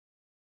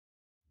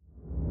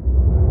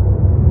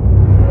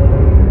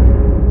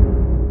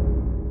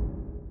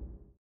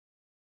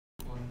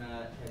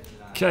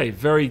Okay,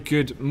 very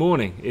good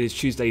morning. It is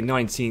Tuesday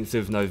 19th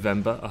of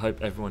November. I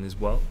hope everyone is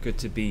well. Good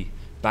to be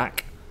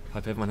back.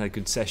 Hope everyone had a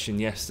good session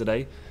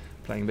yesterday,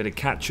 playing a bit of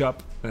catch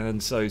up,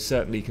 and so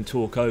certainly can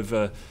talk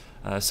over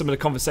some of the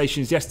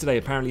conversations yesterday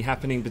apparently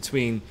happening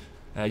between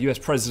US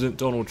President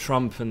Donald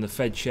Trump and the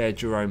Fed Chair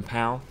Jerome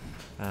Powell.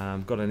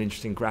 Got an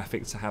interesting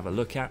graphic to have a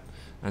look at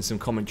and some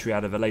commentary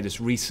out of a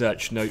latest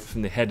research note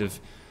from the head of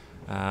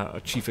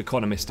chief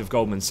economist of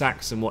Goldman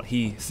Sachs and what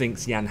he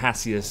thinks Jan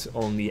Hassius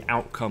on the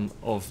outcome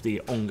of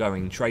the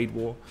ongoing trade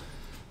war.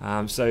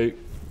 So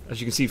as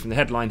you can see from the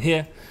headline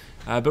here,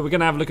 but we're going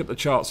to have a look at the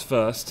charts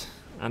first,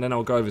 and then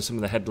I'll go over some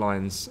of the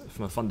headlines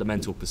from a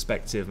fundamental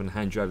perspective and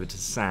hand you over to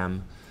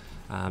Sam.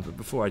 But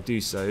before I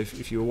do so,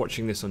 if you're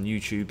watching this on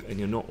YouTube and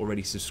you're not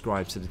already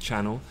subscribed to the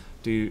channel,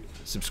 do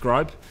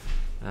subscribe.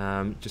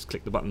 Just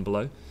click the button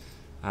below.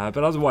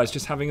 But otherwise,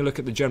 just having a look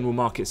at the general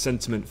market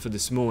sentiment for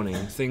this morning,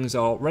 things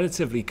are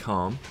relatively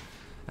calm.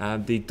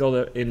 The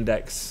dollar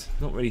index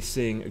not really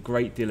seeing a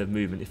great deal of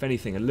movement. If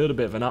anything, a little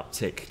bit of an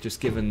uptick, just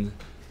given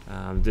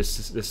the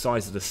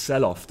size of the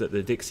sell-off that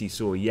the Dixie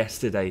saw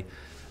yesterday,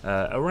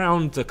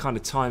 around the kind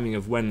of timing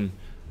of when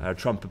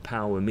Trump and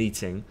Powell were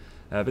meeting.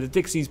 But the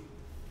Dixie's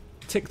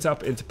ticked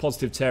up into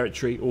positive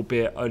territory,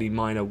 albeit only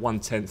minor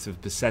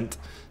 0.1%.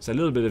 So a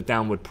little bit of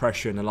downward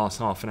pressure in the last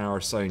half an hour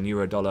or so in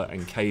euro, dollar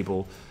and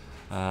cable.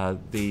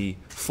 The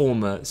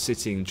former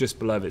sitting just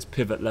below its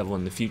pivot level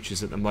in the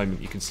futures at the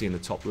moment, you can see in the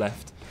top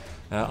left.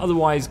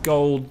 Otherwise,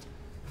 gold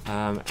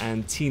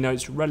and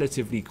T-notes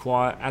relatively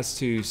quiet, as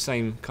to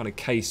same kind of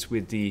case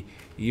with the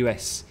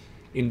US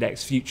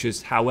index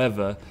futures.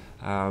 However,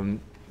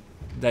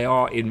 they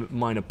are in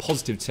minor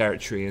positive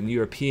territory, and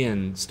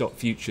European stock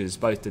futures,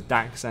 both the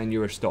DAX and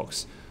Euro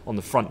stocks, on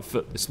the front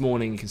foot this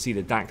morning. You can see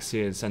the DAX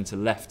here in centre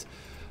left,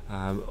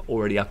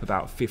 already up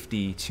about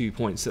 52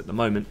 points at the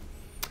moment.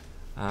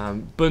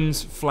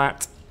 Bunds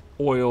flat,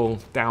 oil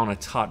down a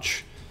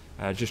touch,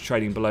 just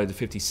trading below the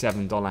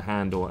 $57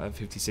 handle at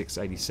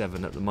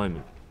 56.87 at the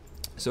moment.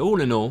 So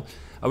all in all,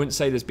 I wouldn't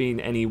say there's been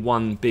any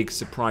one big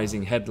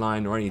surprising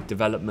headline or any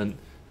development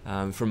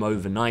from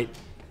overnight.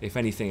 If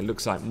anything, it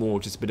looks like more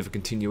just a bit of a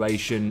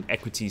continuation.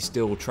 Equity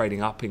still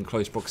trading up in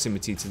close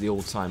proximity to the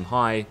all-time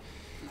high,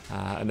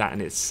 and that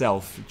in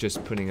itself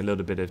just putting a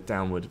little bit of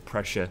downward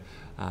pressure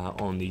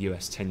on the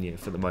US 10-year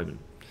for the moment.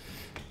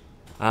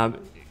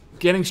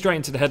 Getting straight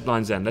into the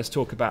headlines then, let's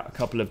talk about a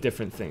couple of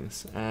different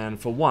things. And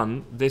for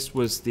one, this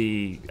was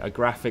a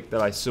graphic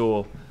that I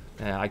saw,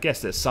 I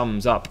guess that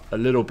sums up a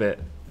little bit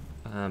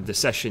the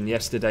session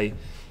yesterday.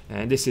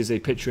 And this is a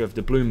picture of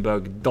the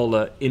Bloomberg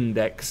dollar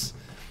index.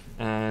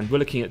 And we're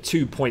looking at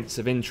 2 points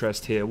of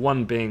interest here.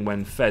 One being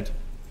when Fed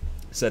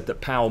said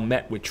that Powell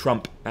met with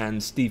Trump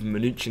and Steven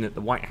Mnuchin at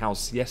the White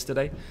House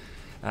yesterday.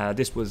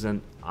 This was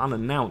an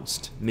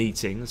unannounced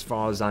meeting as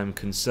far as I'm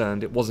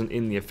concerned. It wasn't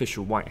in the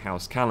official White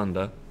House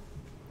calendar.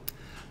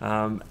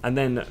 And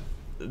then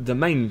the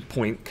main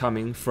point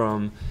coming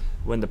from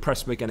when the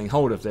press were getting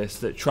hold of this,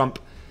 that Trump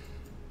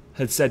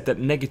had said that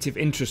negative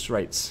interest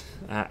rates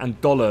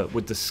and dollar were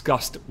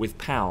discussed with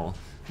Powell.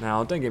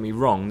 Now, don't get me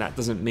wrong, that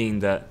doesn't mean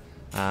that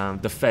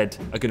the Fed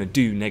are going to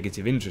do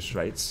negative interest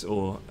rates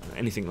or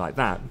anything like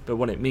that. But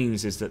what it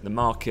means is that the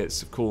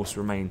markets, of course,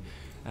 remain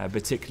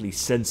particularly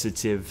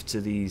sensitive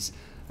to these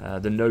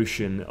the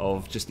notion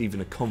of just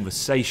even a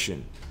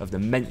conversation of the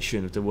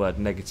mention of the word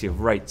negative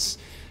rates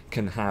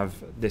can have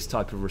this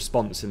type of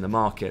response in the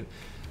market.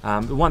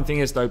 The one thing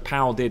is, though,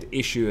 Powell did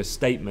issue a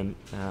statement,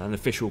 an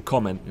official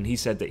comment, and he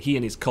said that he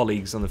and his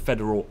colleagues on the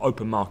Federal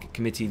Open Market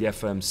Committee, the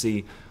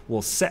FOMC,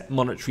 will set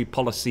monetary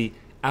policy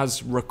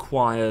as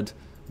required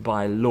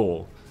by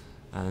law.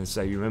 And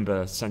so you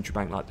remember, a central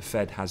bank like the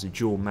Fed has a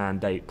dual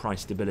mandate,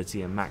 price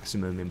stability and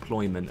maximum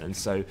employment, and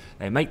so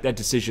they make their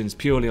decisions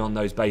purely on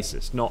those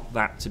basis, not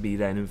that to be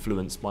then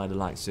influenced by the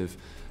likes of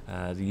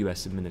the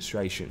US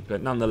administration.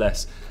 But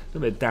nonetheless, a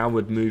little bit of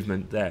downward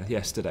movement there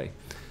yesterday.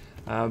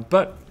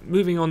 But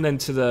moving on then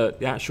to the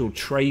actual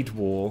trade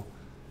war,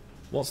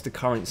 what's the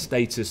current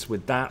status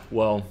with that?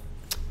 Well,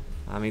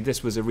 I mean,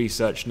 this was a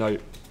research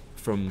note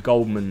from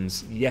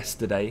Goldman's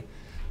yesterday.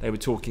 They were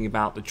talking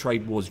about the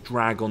trade war's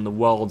drag on the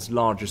world's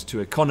largest two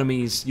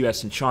economies.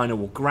 US and China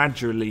will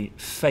gradually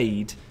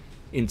fade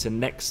into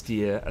next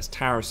year as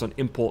tariffs on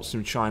imports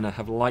from China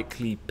have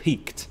likely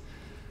peaked.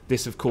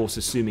 This, of course,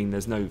 assuming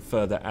there's no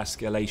further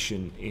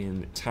escalation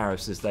in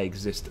tariffs as they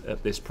exist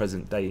at this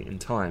present day in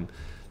time.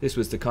 This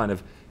was the kind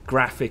of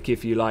graphic,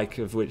 if you like,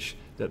 of which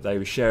that they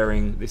were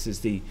sharing. This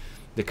is the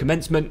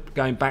commencement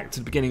going back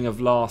to the beginning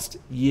of last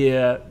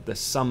year, the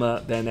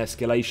summer, then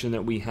escalation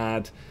that we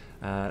had,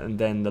 and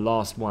then the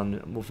last one,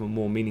 of a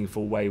more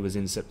meaningful way, was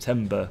in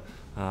September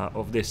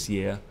of this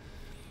year.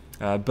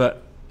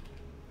 But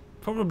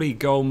probably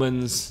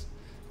Goldman's,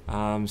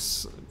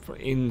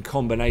 in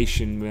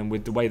combination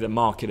with the way the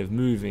market is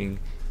moving,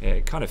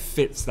 it kind of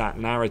fits that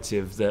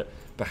narrative that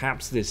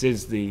perhaps this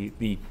is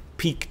the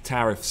peak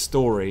tariff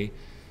story,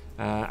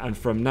 and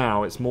from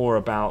now it's more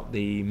about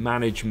the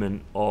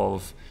management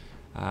of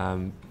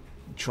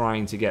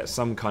trying to get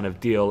some kind of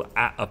deal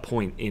at a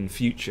point in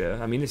future.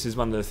 I mean, this is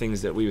one of the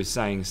things that we were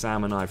saying,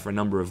 Sam and I, for a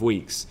number of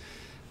weeks.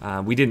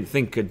 We didn't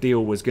think a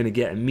deal was going to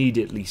get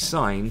immediately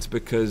signed,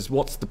 because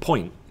what's the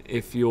point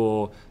if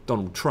you're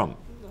Donald Trump?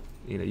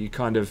 You know, you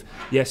kind of,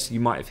 yes, you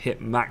might have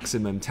hit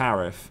maximum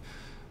tariff,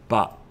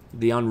 but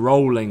the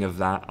unrolling of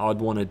that I'd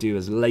want to do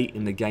as late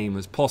in the game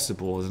as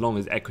possible, as long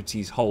as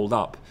equities hold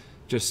up,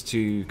 just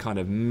to kind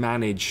of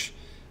manage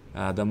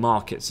the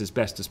markets as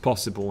best as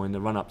possible in the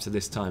run up to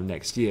this time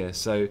next year.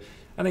 So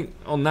I think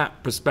on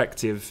that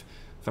perspective,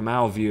 from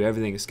our view,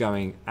 everything is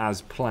going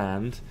as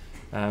planned.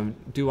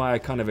 Do I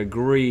kind of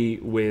agree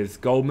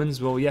with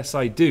Goldman's? Well, yes,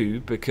 I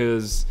do,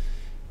 because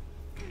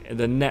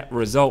the net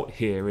result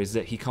here is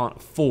that he can't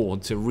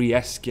afford to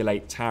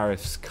re-escalate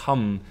tariffs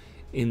come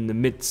in the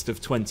midst of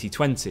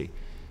 2020,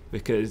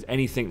 because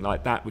anything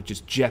like that would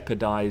just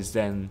jeopardize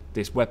then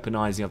this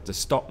weaponizing of the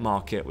stock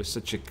market with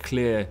such a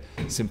clear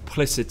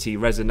simplicity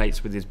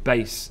resonates with his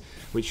base,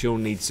 which he'll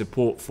need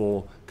support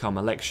for come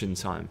election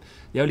time.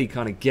 The only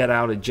kind of get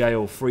out of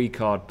jail free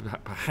card,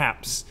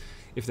 perhaps,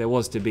 if there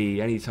was to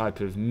be any type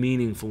of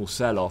meaningful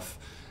sell-off,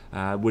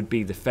 would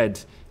be the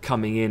Fed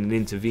coming in and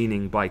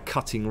intervening by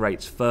cutting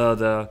rates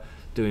further,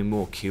 doing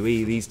more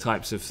QE, these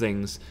types of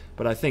things.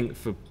 But I think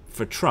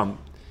for Trump,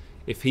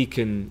 if he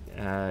can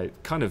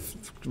kind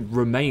of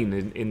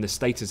remain in the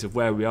status of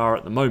where we are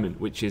at the moment,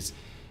 which is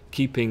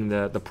keeping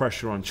the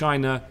pressure on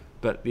China,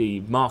 but the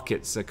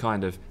markets are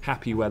kind of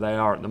happy where they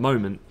are at the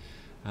moment,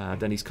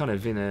 then he's kind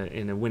of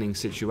in a winning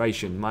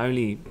situation. My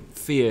only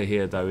fear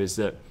here, though, is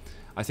that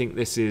I think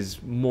this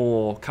is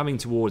more coming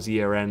towards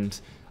year end.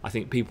 I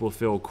think people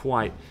feel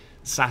quite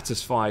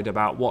satisfied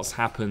about what's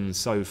happened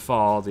so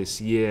far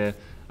this year.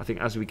 I think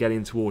as we get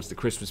in towards the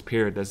Christmas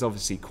period, there's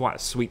obviously quite a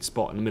sweet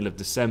spot in the middle of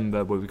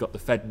December where we've got the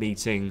Fed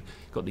meeting,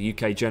 got the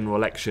UK general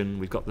election,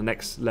 we've got the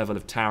next level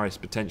of tariffs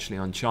potentially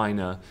on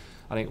China.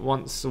 I think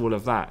once all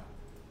of that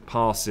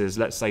passes,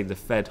 let's say the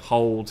Fed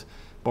hold,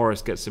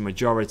 Boris gets a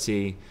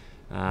majority,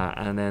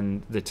 and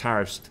then the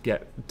tariffs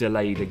get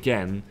delayed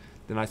again,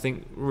 then I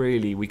think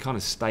really we kind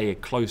of stay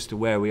close to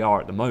where we are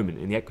at the moment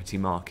in the equity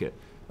market,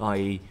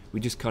 i.e. we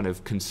just kind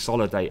of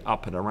consolidate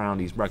up and around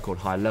these record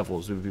high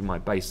levels would be my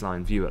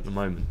baseline view at the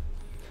moment.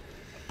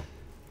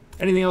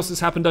 Anything else that's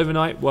happened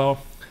overnight?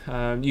 Well,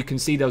 you can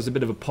see there was a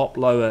bit of a pop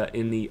lower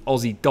in the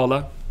Aussie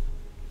dollar.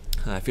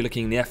 If you're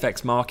looking in the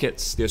FX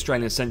markets, the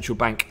Australian Central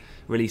Bank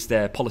released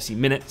their policy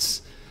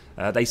minutes.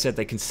 They said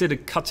they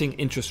considered cutting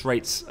interest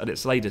rates at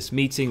its latest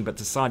meeting, but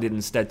decided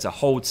instead to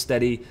hold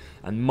steady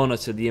and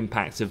monitor the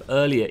impact of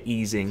earlier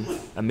easing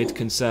amid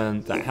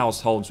concern that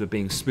households were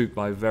being spooked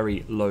by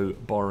very low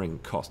borrowing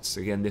costs.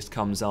 Again, this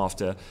comes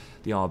after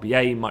the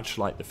RBA, much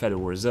like the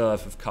Federal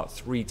Reserve, have cut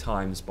 3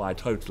 times by a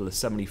total of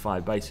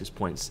 75 basis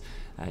points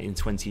in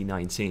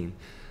 2019.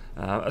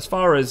 As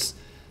far as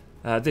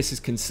this is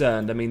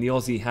concerned, I mean, the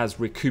Aussie has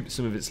recouped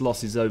some of its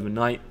losses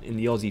overnight. In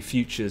the Aussie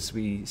futures,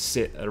 we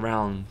sit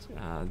around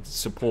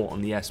support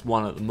on the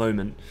S1 at the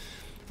moment.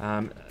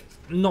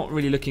 Not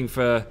really looking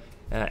for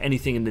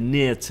anything in the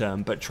near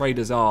term, but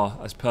traders are,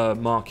 as per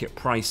market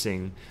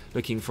pricing,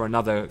 looking for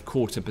another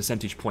 0.25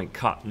 percentage point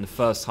cut in the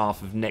first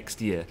half of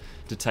next year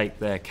to take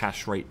their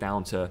cash rate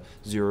down to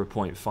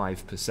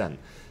 0.5%.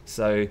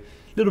 So a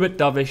little bit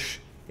dovish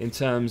in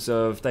terms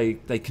of they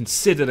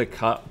considered a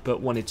cut but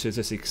wanted to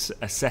just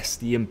assess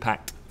the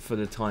impact for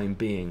the time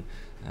being,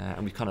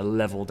 and we've kind of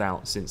leveled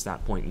out since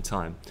that point in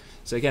time.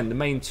 So again, the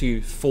main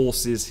two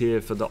forces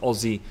here for the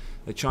Aussie,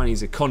 the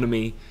Chinese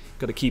economy,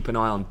 got to keep an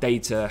eye on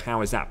data.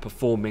 How is that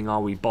performing? Are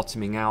we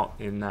bottoming out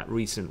in that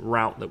recent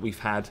rout that we've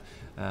had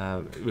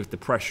with the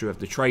pressure of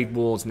the trade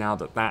wars, now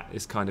that that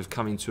is kind of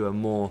coming to a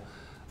more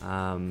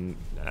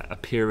a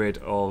period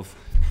of,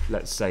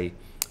 let's say,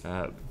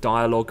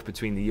 dialogue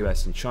between the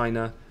US and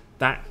China.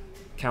 That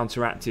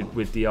counteracted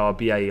with the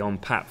RBA on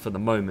PAP for the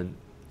moment.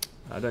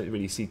 I don't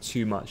really see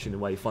too much in the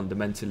way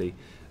fundamentally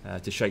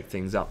to shake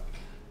things up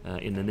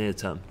in the near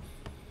term.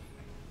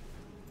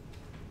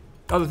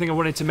 The other thing I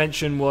wanted to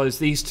mention was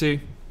these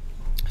two.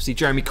 See,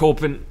 Jeremy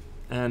Corbyn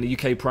and the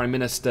UK Prime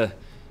Minister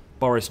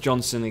Boris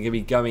Johnson are going to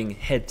be going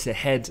head to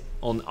head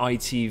on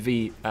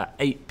ITV at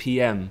 8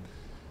 PM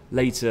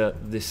later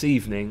this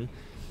evening.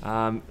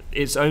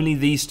 It's only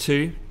these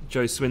two.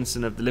 Jo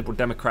Swinson of the Liberal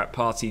Democrat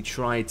Party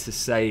tried to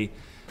say,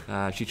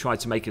 she tried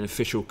to make an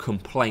official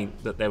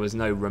complaint that there was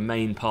no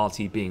Remain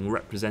party being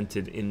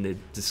represented in the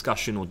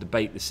discussion or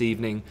debate this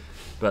evening,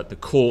 but the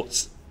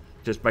courts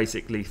just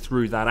basically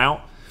threw that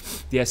out.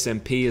 The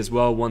SNP as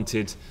well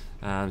wanted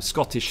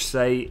Scottish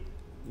say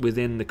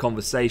within the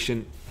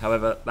conversation,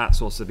 however,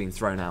 that's also been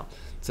thrown out.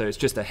 So it's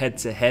just a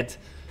head-to-head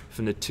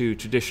from the two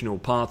traditional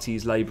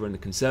parties, Labour and the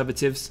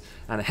Conservatives,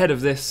 and ahead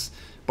of this,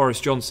 Boris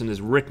Johnson has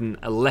written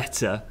a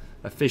letter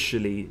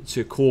officially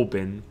to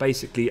Corbyn,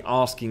 basically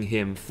asking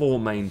him 4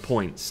 main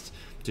points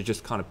to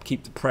just kind of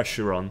keep the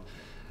pressure on.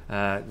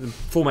 The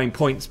 4 main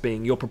points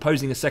being, you're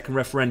proposing a second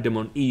referendum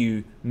on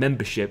EU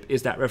membership.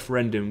 Is that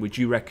referendum, would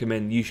you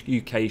recommend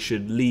UK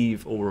should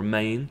leave or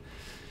remain?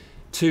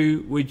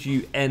 2, would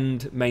you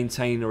end,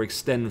 maintain or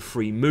extend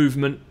free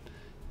movement?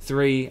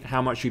 3,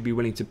 how much you'd be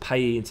willing to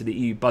pay into the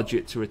EU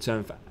budget to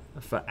return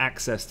for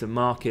access to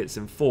markets,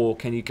 and 4,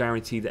 can you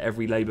guarantee that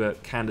every Labour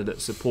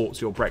candidate supports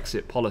your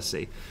Brexit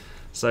policy?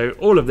 So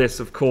all of this,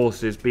 of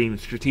course, is being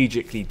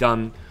strategically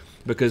done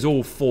because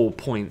all 4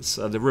 points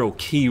are the real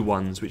key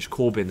ones which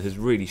Corbyn has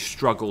really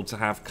struggled to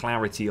have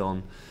clarity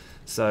on.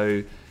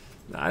 So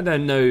I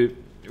don't know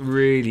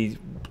really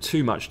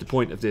too much the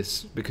point of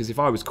this, because if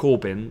I was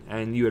Corbyn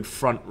and you had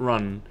front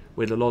run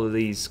with a lot of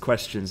these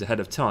questions ahead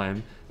of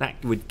time,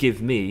 that would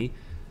give me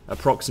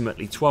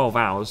approximately 12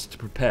 hours to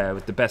prepare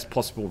with the best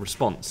possible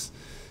response.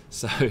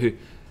 So,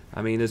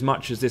 I mean, as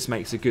much as this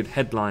makes a good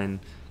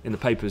headline in the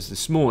papers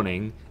this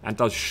morning and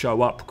does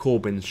show up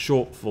Corbyn's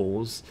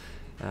shortfalls,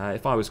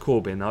 if I was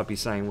Corbyn, I'd be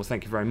saying, well,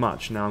 thank you very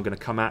much. Now I'm going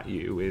to come at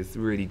you with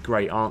really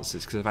great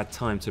answers because I've had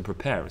time to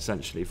prepare,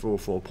 essentially, for all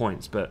 4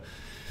 points. But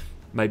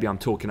maybe I'm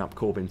talking up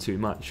Corbyn too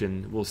much,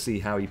 and we'll see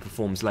how he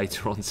performs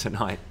later on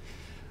tonight.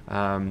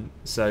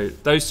 So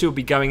those two will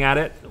be going at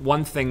it.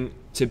 One thing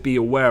to be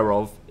aware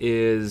of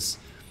is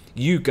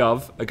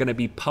YouGov are going to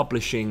be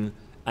publishing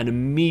an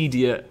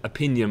immediate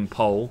opinion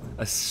poll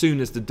as soon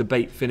as the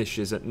debate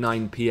finishes at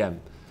 9 p.m.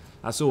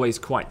 That's always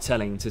quite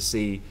telling to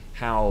see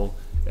how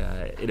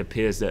it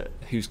appears that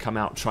who's come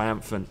out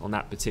triumphant on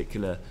that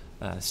particular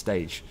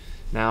stage.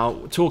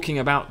 Now, talking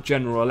about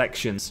general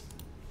elections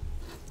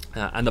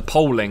and the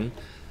polling,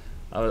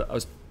 I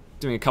was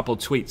doing a couple of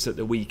tweets at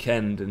the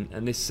weekend,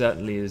 and this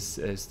certainly is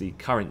the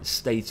current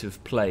state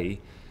of play.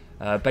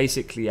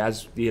 Basically,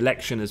 as the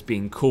election has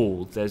been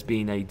called, there's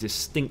been a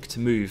distinct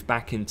move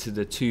back into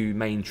the 2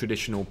 main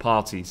traditional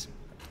parties.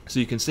 So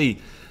you can see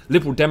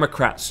Liberal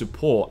Democrat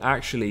support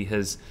actually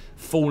has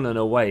fallen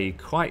away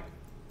quite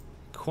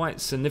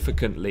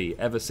significantly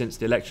ever since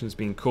the election's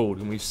been called,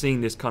 and we've seen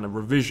this kind of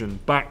revision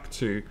back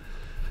to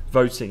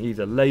voting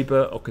either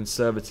Labour or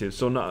Conservative.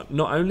 So not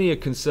only are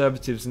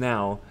Conservatives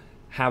now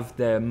have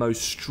their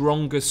most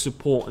strongest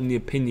support in the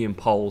opinion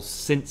polls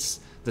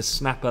since the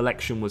snap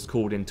election was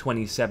called in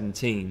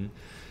 2017,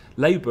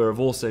 Labour have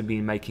also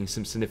been making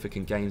some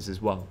significant gains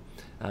as well.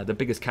 The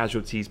biggest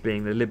casualties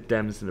being the Lib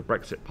Dems and the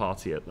Brexit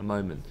Party at the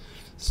moment.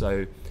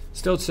 So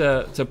still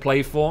to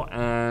play for,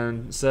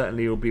 and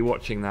certainly we'll be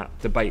watching that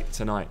debate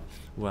tonight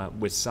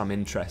with some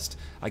interest.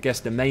 I guess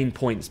the main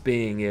points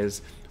being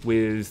is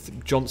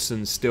with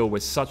Johnson still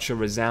with such a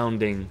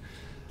resounding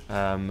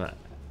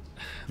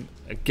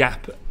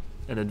gap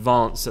and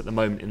advance at the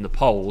moment in the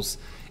polls,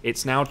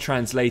 it's now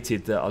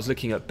translated that I was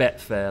looking at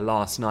Betfair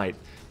last night.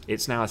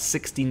 It's now a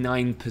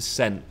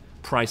 69%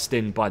 priced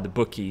in by the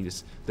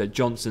bookies that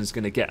Johnson's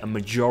going to get a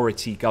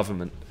majority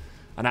government,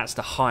 and that's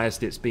the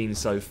highest it's been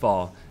so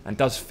far, and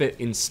does fit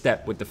in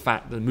step with the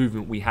fact the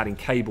movement we had in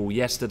cable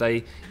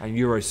yesterday, and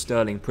euro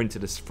sterling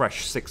printed a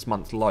fresh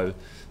 6-month low.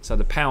 So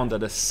the pound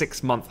at a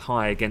 6-month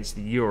high against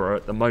the euro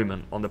at the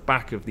moment on the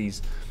back of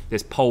this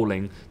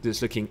polling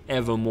that's looking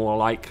ever more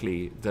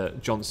likely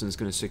that Johnson's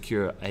going to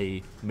secure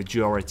a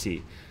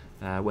majority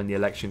when the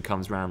election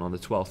comes round on the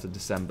 12th of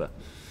December.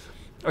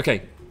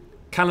 Okay,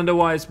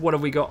 calendar-wise, what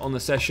have we got on the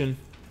session?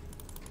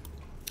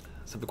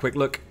 Let's have a quick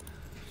look.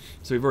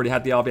 So we've already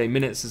had the RBA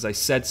minutes, as I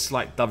said,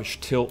 slight dovish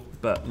tilt,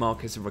 but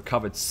markets have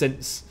recovered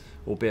since,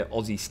 albeit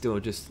Aussie still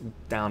just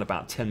down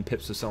about 10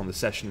 pips or so on the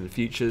session in the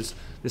futures.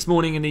 This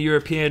morning in the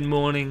European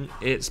morning,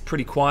 it's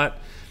pretty quiet.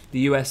 The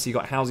US, you've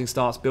got housing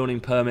starts, building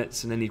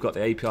permits, and then you've got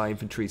the API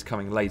inventories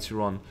coming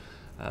later on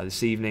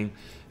this evening.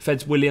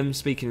 Fed's Williams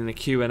speaking in the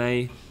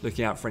Q&A,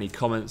 looking out for any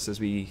comments as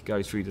we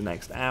go through the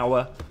next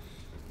hour.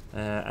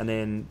 And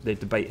then the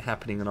debate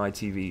happening on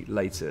ITV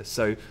later.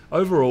 So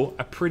overall,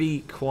 a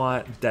pretty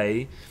quiet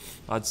day.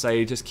 I'd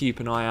say just keep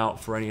an eye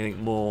out for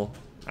anything more.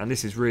 And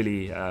this is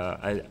really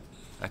a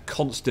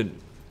constant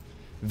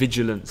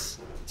vigilance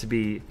to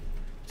be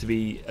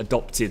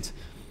adopted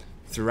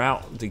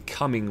throughout the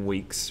coming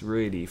weeks,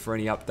 really, for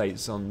any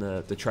updates on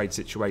the trade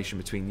situation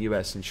between the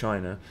US and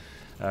China.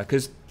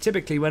 Because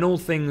typically when all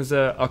things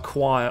are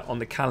quiet on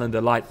the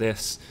calendar like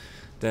this,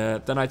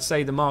 then I'd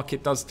say the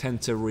market does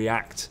tend to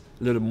react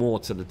a little more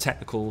to the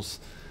technicals,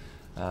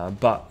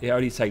 but it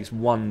only takes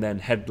one then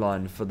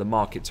headline for the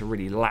market to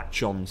really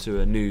latch on to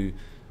a new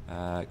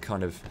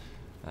kind of,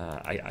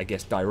 I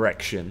guess,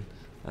 direction,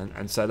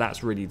 and so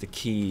that's really the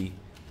key,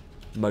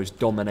 most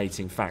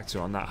dominating factor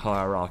on that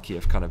hierarchy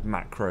of kind of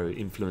macro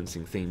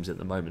influencing themes at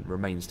the moment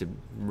remains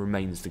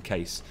the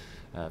case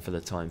for the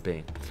time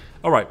being.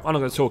 All right, I'm not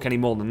going to talk any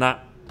more than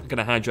that. I'm going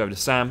to hand you over to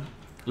Sam,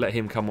 let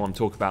him come on and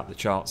talk about the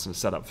charts and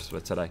setups for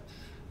today.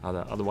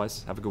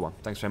 Otherwise, have a good one.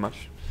 Thanks very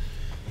much.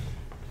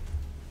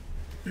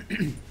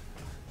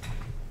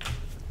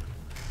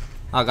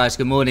 Hi guys,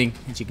 good morning.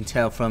 As you can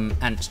tell from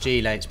Ant's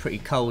Gilet, it's pretty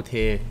cold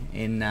here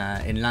in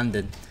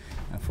London.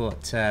 I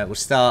thought we'll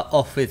start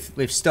off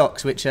with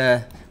stocks, which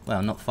are,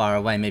 well, not far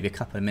away, maybe a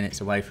couple of minutes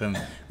away from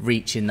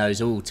reaching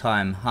those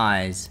all-time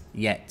highs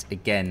yet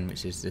again,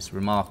 which is just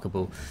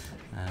remarkable.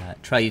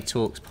 Trade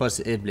talks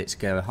positive, let's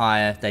go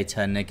higher. If they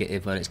turn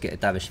negative, well, let's get a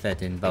dovish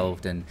Fed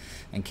involved and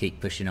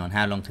keep pushing on.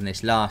 How long can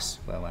this last?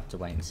 Well, we'll have to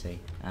wait and see.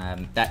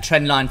 That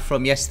trend line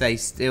from yesterday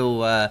is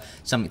still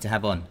something to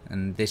have on,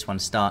 and this one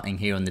starting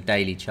here on the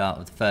daily chart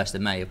of the 1st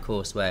of May, of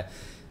course, where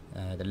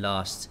the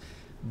last,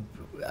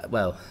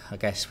 well, I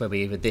guess where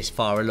we were this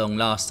far along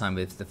last time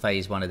with the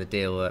phase 1 of the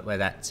deal, where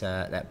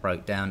that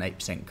broke down,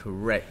 8%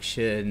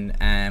 correction,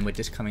 and we're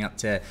just coming up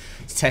to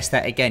test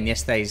that again.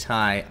 Yesterday's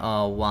high,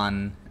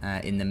 R1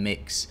 in the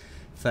mix,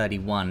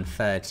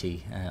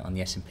 31.30 on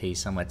the S&P,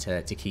 somewhere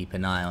to keep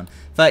an eye on.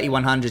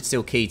 3100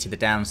 still key to the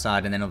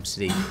downside, and then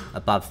obviously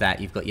above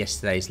that you've got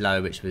yesterday's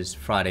low, which was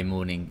Friday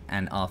morning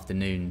and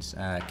afternoon's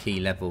key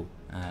level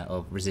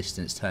of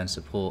resistance turn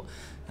support.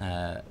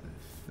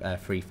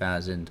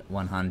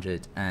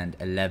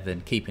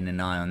 3,111, keeping an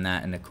eye on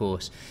that. And of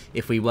course,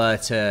 if we were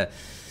to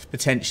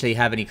potentially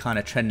have any kind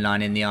of trend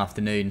line in the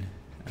afternoon,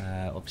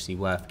 obviously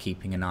worth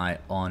keeping an eye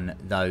on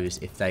those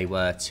if they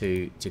were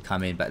to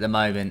come in. But at the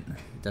moment,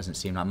 it doesn't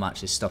seem like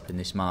much is stopping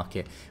this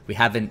market. We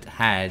haven't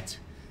had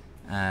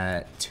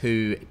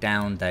 2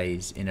 down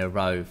days in a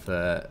row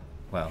for,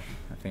 well,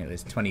 I think it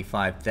was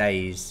 25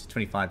 days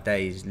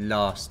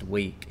last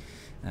week.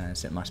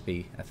 So it must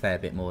be a fair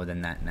bit more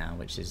than that now,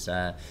 which is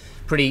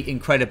pretty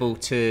incredible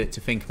to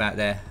think about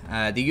there.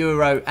 The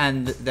euro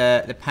and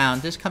the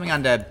pound just coming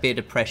under a bit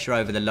of pressure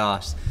over the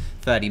last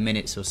 30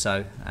 minutes or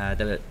so.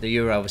 The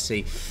euro,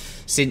 obviously,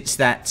 since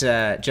that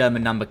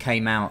German number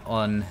came out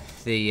on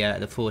the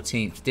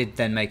 14th, did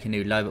then make a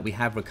new low, but we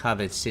have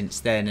recovered since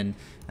then, and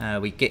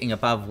we're getting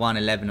above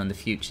 111 on the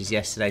futures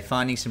yesterday,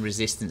 finding some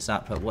resistance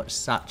up at what's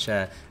such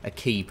a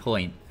key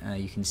point.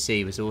 You can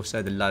see was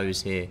also the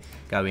lows here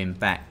going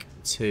back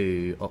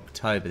to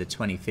October the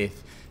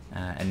 25th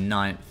and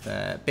 9th,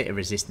 a bit of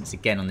resistance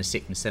again on the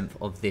 6th and 7th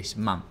of this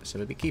month, so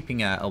we'll be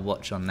keeping a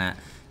watch on that.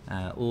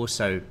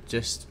 Also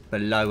just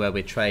below where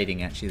we're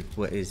trading, actually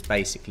what is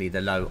basically the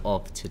low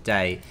of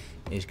today,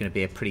 is going to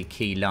be a pretty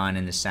key line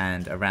in the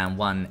sand around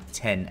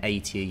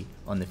 110.80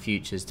 on the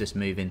futures, just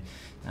moving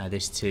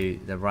this to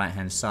the right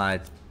hand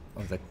side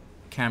of the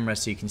camera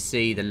so you can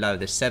see the low,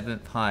 the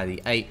 7th, high the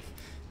 8th.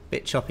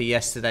 Bit choppy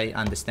yesterday,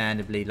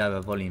 understandably, lower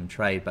volume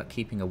trade, but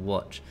keeping a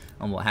watch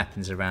on what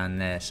happens around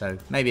there. So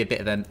maybe a bit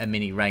of a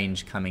mini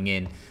range coming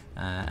in,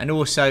 and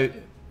also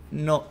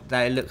not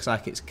that it looks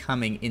like it's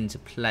coming into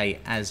play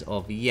as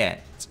of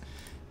yet,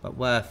 but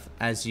worth,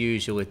 as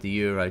usual with the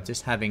euro,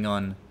 just having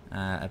on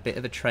a bit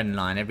of a trend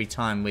line. Every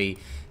time we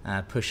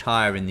push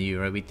higher in the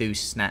euro, we do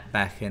snap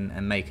back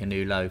and make a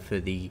new low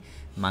for the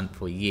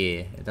month or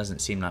year. It doesn't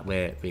seem like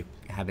we're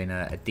having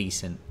a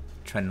decent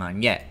trend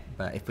line yet,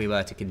 but if we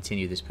were to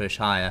continue this push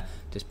higher,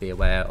 just be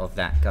aware of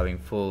that going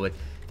forward.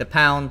 The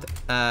pound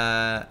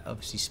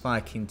obviously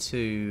spiking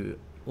to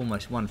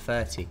almost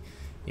 130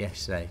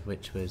 yesterday,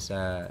 which was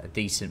a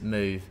decent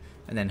move.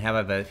 And then,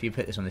 however, if you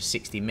put this on the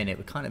 60-minute,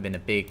 we're kind of in a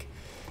big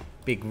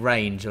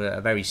range, or a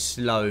very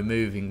slow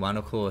moving one.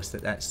 Of course,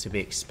 that's to be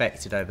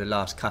expected over the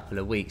last couple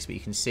of weeks, but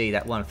you can see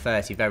that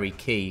 130 very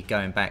key,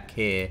 going back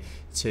here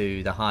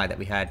to the high that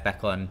we had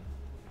back on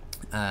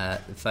the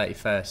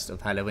 31st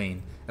of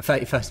Halloween,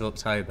 31st of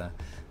October.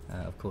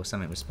 Of course,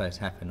 something was supposed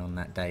to happen on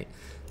that date.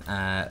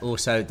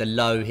 Also, the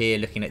low here,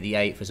 looking at the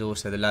 8th, was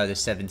also the low, the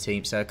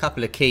 17th. So a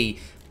couple of key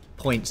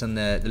points on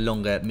the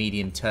longer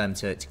medium term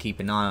to keep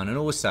an eye on. And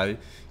also,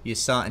 you're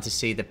starting to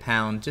see the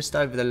pound just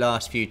over the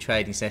last few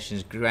trading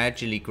sessions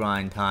gradually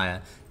grind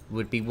higher.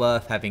 Would be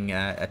worth having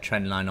a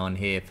trend line on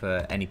here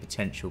for any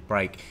potential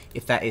break.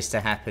 If that is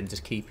to happen,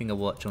 just keeping a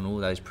watch on all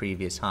those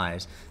previous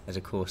highs, as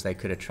of course they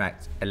could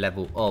attract a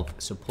level of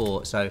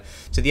support. So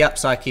to the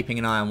upside, keeping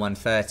an eye on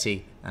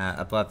 130.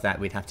 Above that,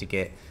 we'd have to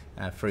get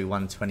through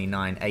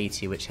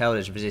 129.80, which held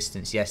as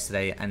resistance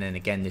yesterday and then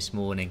again this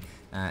morning.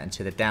 And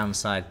to the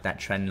downside, that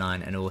trend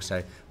line, and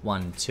also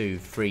 1, 2,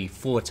 3,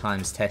 4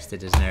 times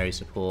tested as an area of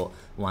support,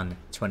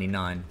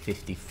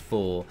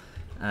 129.54.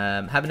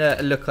 Having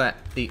a look at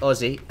the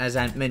Aussie, as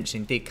Ant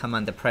mentioned, did come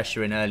under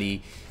pressure in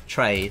early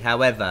trade.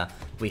 However,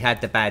 we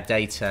had the bad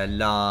data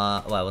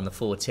on the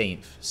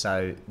 14th,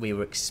 so we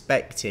were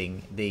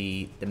expecting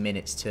the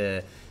minutes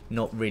to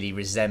not really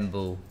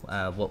resemble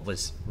what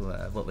was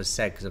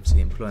said, because obviously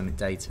the employment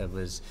data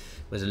was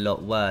a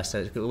lot worse. So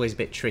it's always a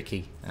bit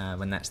tricky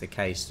when that's the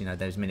case. You know,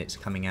 those minutes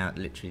coming out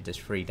literally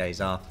just 3 days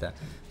after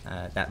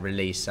that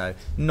release. So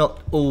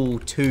not all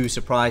too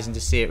surprising to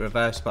see it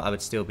reverse, but I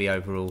would still be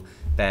overall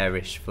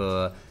bearish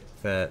for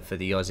the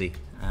Aussie.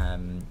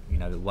 You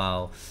know,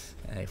 while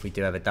if we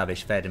do have a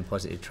dovish Fed and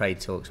positive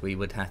trade talks, we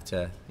would have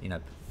to, you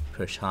know,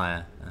 push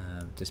higher.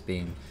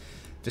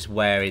 Just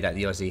wary that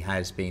the Aussie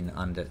has been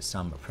under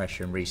some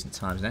pressure in recent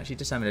times. And actually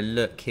just having a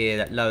look here,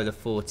 that low of the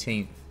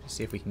 14th,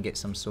 see if we can get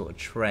some sort of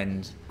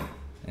trend.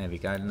 There we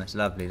go, and that's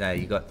lovely there.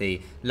 You've got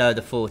the low of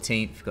the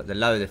 14th, you've got the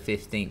low of the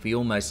 15th. We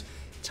almost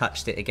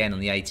touched it again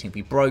on the 18th.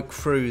 We broke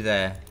through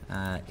there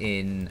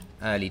in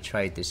early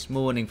trade this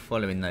morning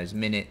following those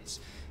minutes.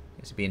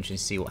 It'll be interesting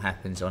to see what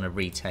happens on a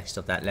retest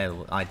of that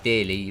level.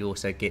 Ideally, you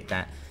also get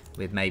that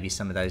with maybe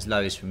some of those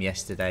lows from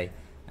yesterday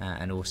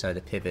and also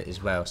the pivot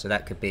as well. So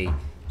that could be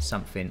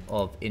something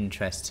of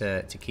interest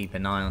to keep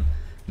an eye on.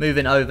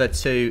 Moving over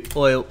to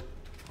oil,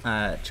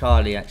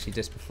 Charlie actually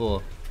just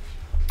before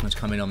was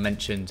coming on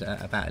mentioned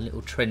about a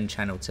little trend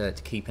channel to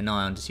keep an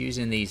eye on, just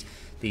using these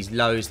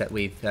lows that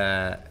we've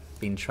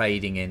been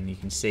trading in. You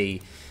can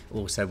see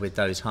also with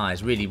those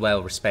highs really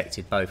well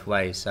respected both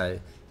ways. So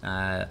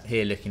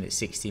here looking at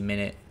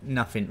 60-minute,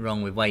 nothing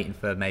wrong with waiting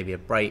for maybe a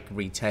break,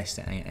 retest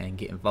and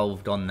get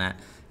involved on that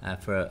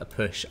for a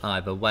push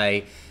either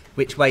way.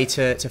 Which way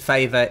to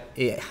favour?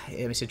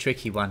 It's a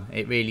tricky one.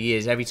 It really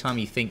is. Every time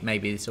you think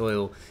maybe this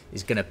oil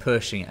is going to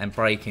push and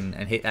break and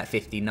hit that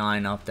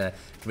 59 after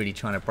really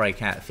trying to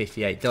break out at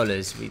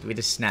 $58, we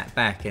just snap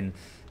back. And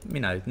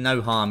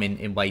no harm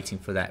in waiting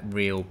for that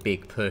real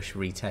big push,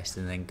 retest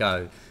and then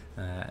go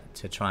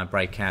to try and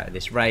break out of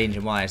this range.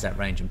 And why is that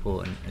range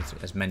important?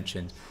 As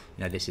mentioned,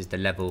 this is the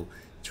level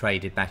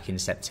traded back in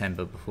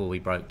September before we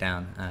broke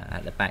down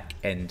at the back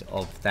end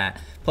of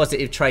that.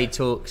 Positive trade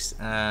talks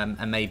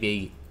and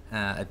maybe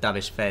a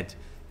dovish Fed.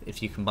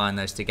 If you combine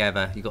those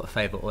together, you've got to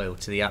favour oil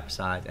to the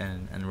upside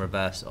and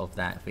reverse of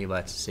that. If we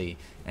were to see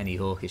any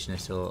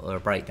hawkishness or a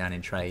breakdown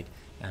in trade,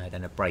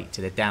 then a break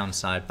to the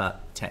downside,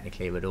 but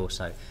technically it would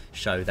also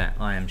show that,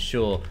 I am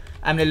sure.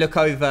 I'm going to look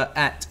over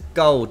at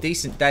gold.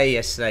 Decent day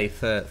yesterday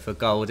for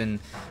gold, and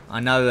I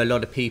know a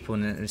lot of people,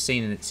 and I've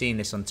seen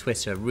this on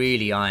Twitter,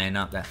 really eyeing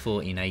up that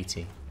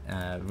 1480,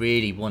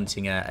 really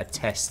wanting a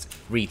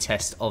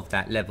retest of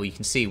that level. You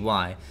can see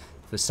why.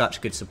 For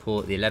such good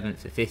support, the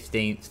 11th, the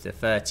 15th, the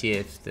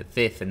 30th, the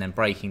 5th, and then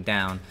breaking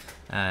down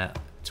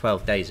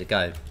 12 days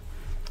ago.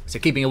 So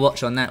keeping a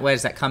watch on that.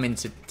 Where's that coming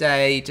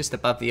today? Just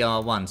above the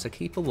R1. So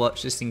keep a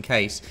watch just in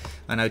case.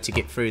 I know to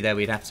get through there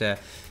we'd have to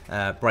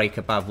break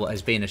above what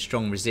has been a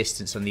strong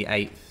resistance on the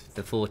 8th,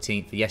 the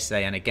 14th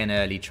yesterday, and again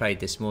early trade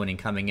this morning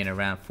coming in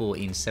around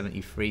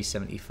 1473,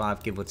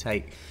 75 give or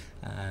take.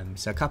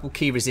 So a couple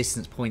key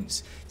resistance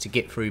points to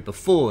get through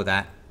before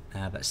that,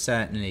 but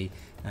certainly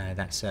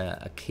that's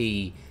a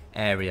key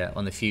area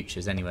on the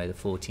futures anyway, the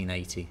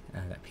 1480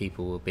 that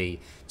people will be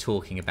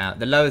talking about.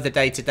 The low of the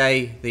day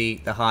today,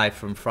 the high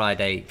from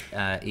Friday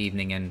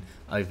evening and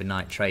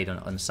overnight trade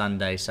on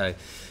Sunday. So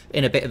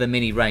in a bit of a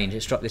mini range.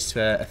 Let's drop this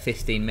to a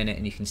 15-minute,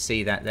 and you can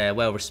see that they're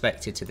well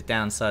respected to the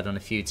downside on a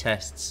few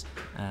tests.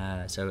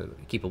 So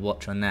keep a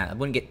watch on that. I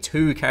wouldn't get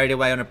too carried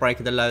away on a break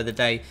of the low of the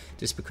day,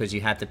 just because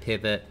you have the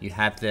pivot, you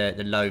have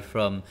the low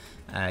from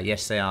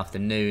yesterday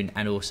afternoon,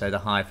 and also the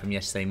high from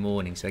yesterday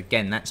morning. So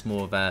again, that's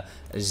more of a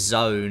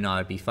zone I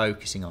would be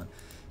focusing on.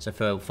 So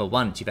for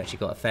once, you've actually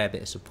got a fair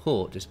bit of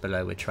support just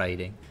below we're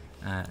trading.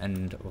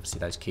 And obviously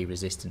those key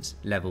resistance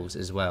levels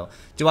as well.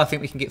 Do I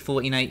think we can get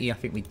 1480? I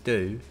think we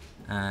do,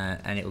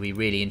 and it will be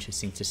really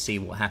interesting to see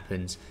what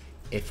happens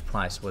if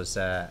price was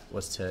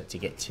to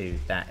get to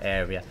that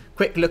area.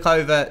 Quick look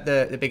over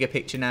the bigger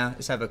picture now.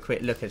 Let's have a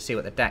quick look and see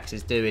what the DAX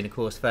is doing. Of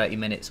course, 30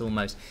 minutes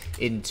almost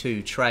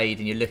into trade,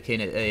 and you're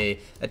looking at a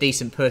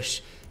decent push.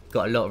 You've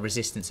got a lot of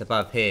resistance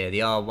above here. The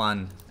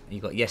R1,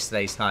 you've got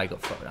yesterday's high.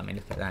 Look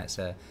at that. It's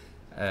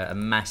a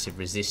massive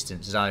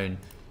resistance zone.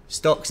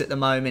 Stocks at the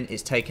moment,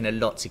 it's taken a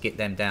lot to get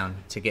them down,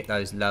 to get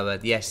those lower.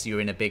 Yes, you're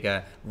in a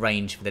bigger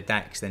range for the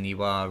DAX than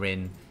you are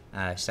in,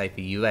 say,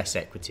 for US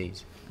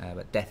equities.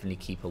 But definitely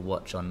keep a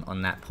watch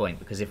on that point,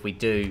 because if we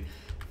do,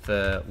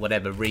 for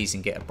whatever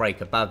reason, get a break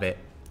above it,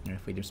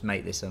 if we just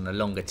make this on a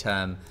longer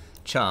term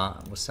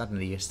chart, well,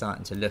 suddenly you're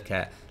starting to look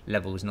at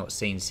levels not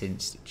seen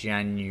since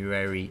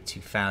January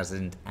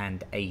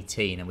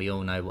 2018, and we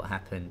all know what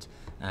happened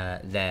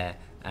there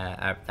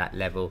at that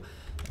level.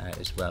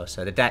 As well.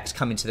 So the DAX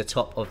coming to the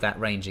top of that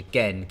range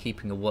again,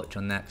 keeping a watch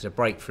on that, because a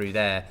breakthrough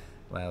there,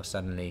 well,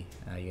 suddenly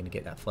you're going to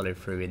get that follow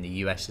through in the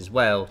US as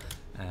well.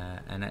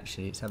 And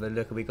actually, let's have a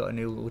look. Have we got a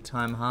new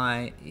all-time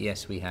high?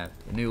 Yes, we have.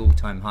 A new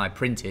all-time high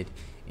printed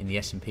in the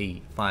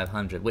S&P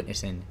 500,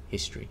 witnessing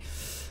history.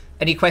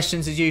 Any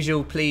questions, as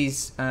usual,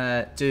 please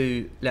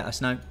do let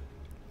us know.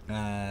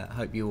 I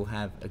hope you all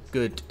have a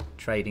good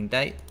trading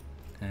day,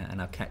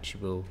 and I'll catch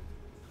you all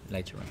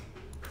later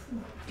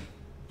on.